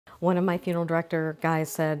One of my funeral director guys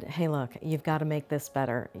said, hey, look, you've got to make this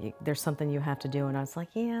better. There's something you have to do. And I was like,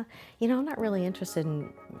 yeah, I'm not really interested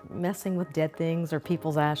in messing with dead things or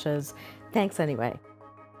people's ashes. Thanks anyway.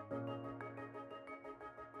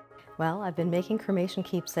 Well, I've been making cremation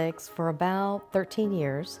keepsakes for about 13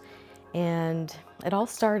 years. And it all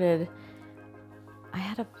started, I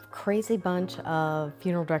had a crazy bunch of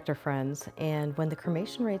funeral director friends. And when the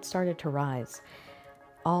cremation rate started to rise,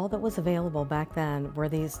 all that was available back then were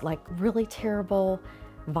these like really terrible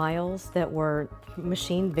vials that were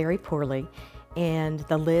machined very poorly, and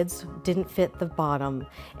the lids didn't fit the bottom.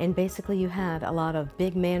 And basically you had a lot of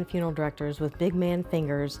big man funeral directors with big man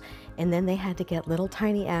fingers, and then they had to get little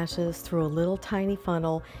tiny ashes through a little tiny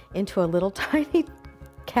funnel into a little tiny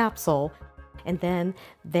capsule. And then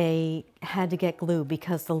they had to get glue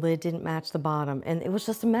because the lid didn't match the bottom, and it was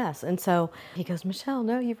just a mess. And so he goes, Michelle,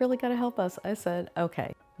 no, you've really got to help us. I said,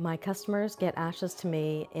 okay. My customers get ashes to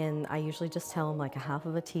me, and I usually just tell them like a half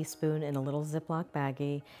of a teaspoon in a little Ziploc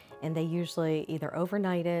baggie, and they usually either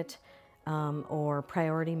overnight it or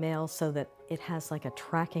priority mail so that it has like a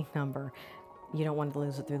tracking number. You don't want to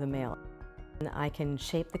lose it through the mail. And I can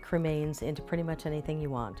shape the cremains into pretty much anything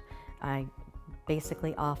you want. I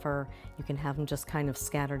basically offer, you can have them just kind of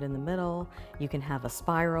scattered in the middle, you can have a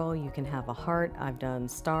spiral, you can have a heart. I've done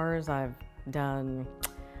stars, I've done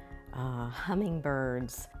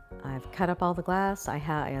hummingbirds. I've cut up all the glass, I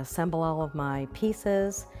assemble all of my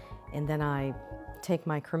pieces, and then I take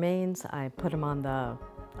my cremains, I put them on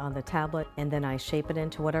the tablet, and then I shape it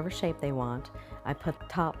into whatever shape they want. I put the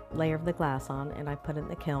top layer of the glass on, and I put it in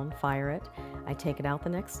the kiln, fire it. I take it out the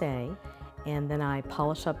next day, and then I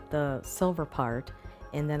polish up the silver part,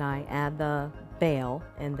 and then I add the bale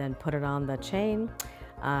and then put it on the chain.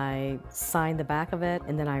 I sign the back of it,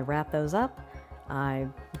 and then I wrap those up. I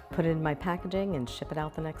put it in my packaging and ship it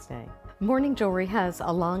out the next day. Mourning jewelry has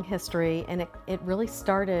a long history, and it really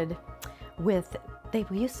started with, they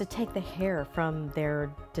used to take the hair from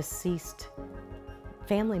their deceased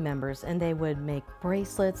family members, and they would make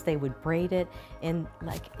bracelets, they would braid it, and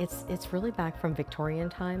like it's really back from Victorian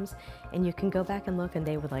times. And you can go back and look, and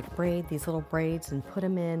they would like braid these little braids and put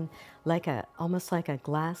them in like almost like a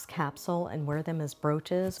glass capsule and wear them as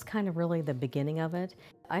brooches. It's kind of really the beginning of it.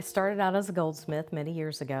 I started out as a goldsmith many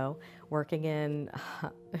years ago, working in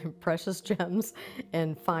precious gems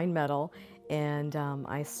and fine metal, and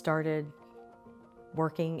I started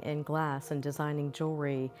working in glass and designing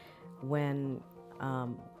jewelry when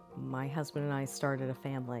my husband and I started a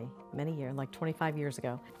family many years, like 25 years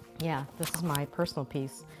ago. Yeah, this is my personal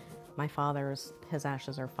piece. My father's, his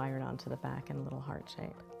ashes are fired onto the back in a little heart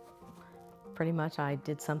shape. Pretty much I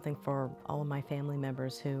did something for all of my family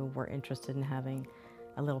members who were interested in having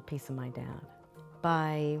a little piece of my dad.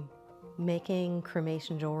 By making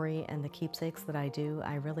cremation jewelry and the keepsakes that I do,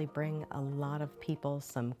 I really bring a lot of people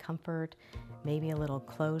some comfort, maybe a little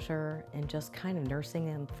closure, and just kind of nursing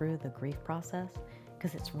them through the grief process,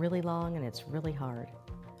 because it's really long and it's really hard.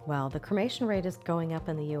 Well, the cremation rate is going up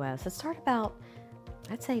in the US. It started about,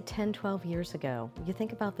 I'd say 10, 12 years ago. You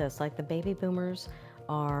think about this, like the baby boomers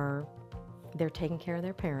they're taking care of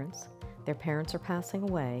their parents. Their parents are passing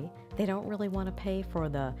away. They don't really want to pay for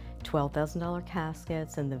the $12,000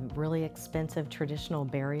 caskets and the really expensive traditional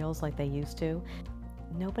burials like they used to.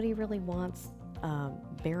 Nobody really wants a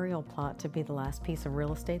burial plot to be the last piece of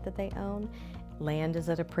real estate that they own. Land is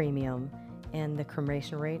at a premium, and the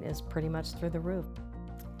cremation rate is pretty much through the roof.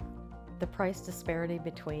 The price disparity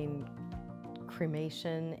between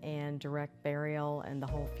cremation and direct burial and the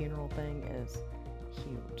whole funeral thing is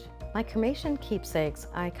huge. My cremation keepsakes,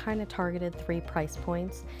 I kind of targeted 3 price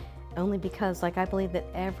points, only because I believe that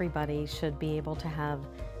everybody should be able to have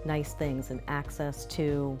nice things and access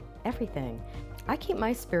to everything. I keep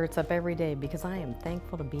my spirits up every day because I am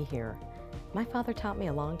thankful to be here. My father taught me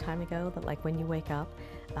a long time ago that when you wake up,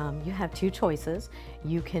 you have 2 choices.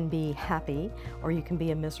 You can be happy or you can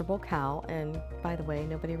be a miserable cow. And by the way,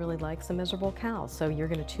 nobody really likes a miserable cow, so you're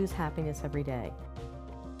going to choose happiness every day.